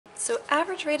So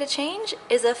average rate of change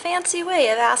is a fancy way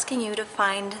of asking you to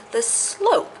find the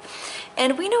slope.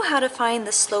 And we know how to find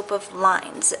the slope of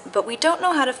lines, but we don't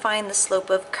know how to find the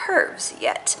slope of curves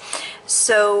yet.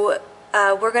 So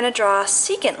we're going to draw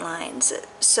secant lines.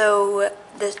 So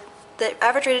the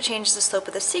average rate of change is the slope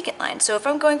of the secant line. So if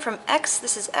I'm going from x,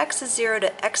 this is x is 0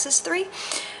 to x is 3.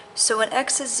 So when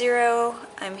x is 0,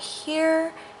 I'm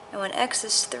here, and when x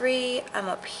is 3, I'm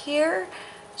up here.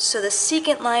 So the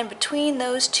secant line between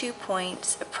those 2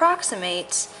 points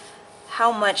approximates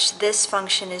how much this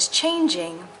function is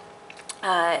changing,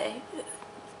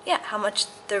 how much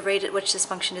the rate at which this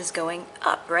function is going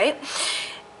up, right?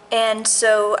 And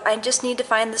so I just need to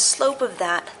find the slope of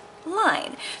that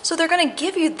line. So they're going to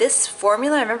give you this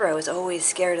formula. I remember I was always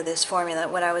scared of this formula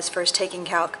when I was first taking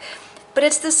calc. But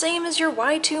it's the same as your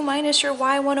y2 minus your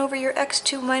y1 over your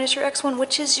x2 minus your x1,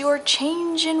 which is your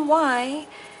change in y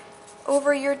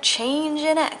over your change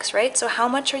in x, right? So how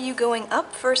much are you going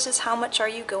up versus how much are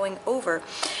you going over?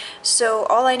 So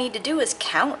all I need to do is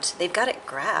count. They've got it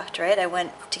graphed, right? I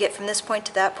went to get from this point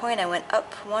to that point, I went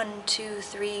up 1, 2,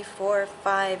 3, 4,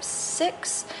 5,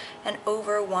 6, and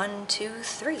over 1, 2,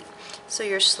 3. So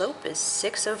your slope is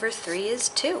 6 over 3 is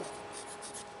 2.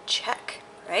 Check,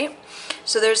 right?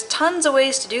 So there's tons of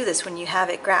ways to do this when you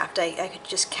have it graphed. I could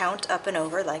just count up and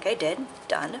over like I did,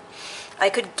 done. I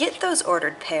could get those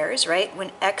ordered pairs, right?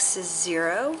 When x is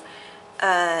 0,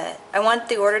 I want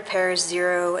the ordered pairs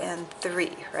 0 and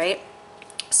 3, right?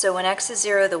 So when x is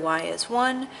 0, the y is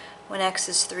 1. When x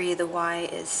is 3, the y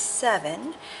is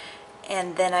 7.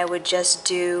 And then I would just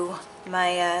do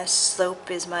my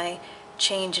slope is my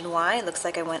change in y. It looks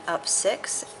like I went up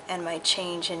 6. And my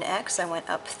change in x, I went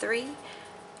up 3.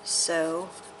 So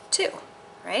 2,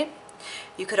 right?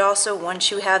 You could also, once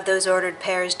you have those ordered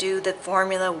pairs, do the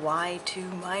formula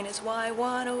y2 minus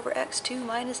y1 over x2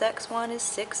 minus x1 is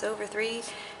 6 over 3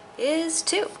 is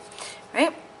 2,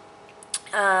 right?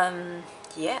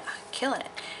 Yeah, killing it.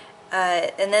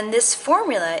 And then this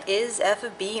formula is f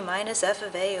of b minus f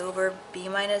of a over b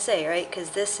minus a, right? Because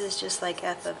this is just like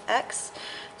f of x.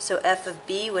 So f of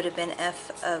b would have been f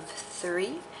of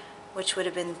 3, which would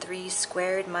have been 3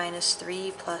 squared minus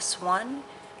 3 plus 1.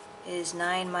 Is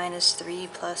 9 minus 3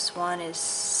 plus 1 is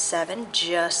 7,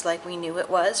 just like we knew it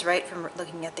was, right, from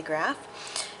looking at the graph.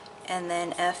 And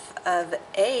then f of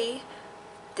a,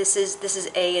 this is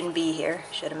a and b here,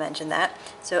 should have mentioned that.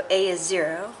 So a is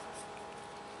 0,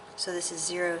 so this is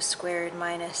 0 squared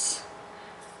minus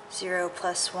 0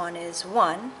 plus 1 is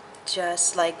 1,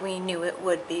 just like we knew it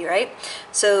would be, right?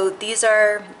 So these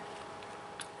are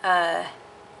f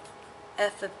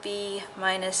of b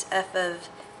minus f of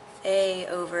a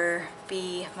over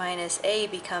b minus a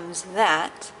becomes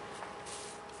that.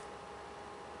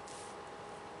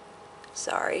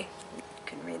 Sorry,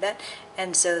 couldn't read that.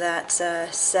 And so that's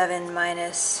 7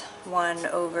 minus 1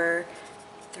 over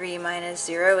 3 minus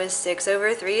 0 is 6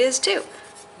 over 3 is 2.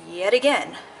 Yet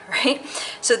again, right?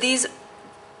 So that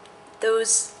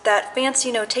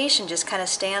fancy notation just kind of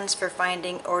stands for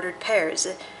finding ordered pairs.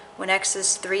 When x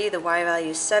is 3, the y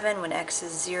value is 7. When x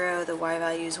is 0, the y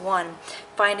value is 1.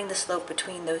 Finding the slope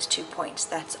between those 2 points.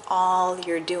 That's all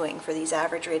you're doing for these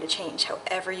average rate of change.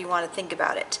 However you want to think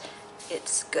about it,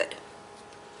 it's good.